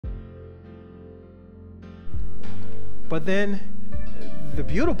But then the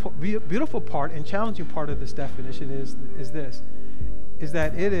beautiful part and challenging part of this definition is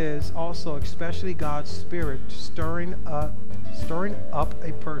that it is also especially God's Spirit stirring up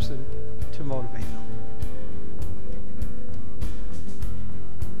a person to motivate them.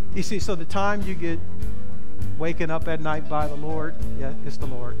 You see, so the time you get waken up at night by the Lord, yeah, it's the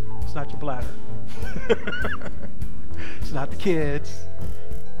Lord. It's not your bladder. It's not the kids,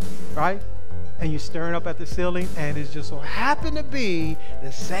 right? And you're staring up at the ceiling, and it's just so happen to be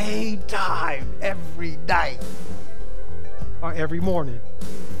the same time every night or every morning.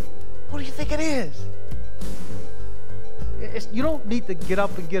 What do you think it is? You don't need to get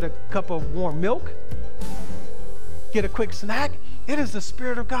up and get a cup of warm milk, get a quick snack. It is the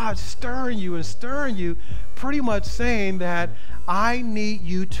Spirit of God stirring you, pretty much saying that I need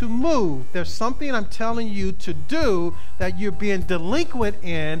you to move. There's something I'm telling you to do that you're being delinquent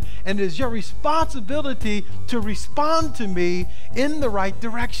in, and it is your responsibility to respond to me in the right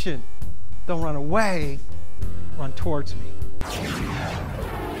direction. Don't run away, run towards me.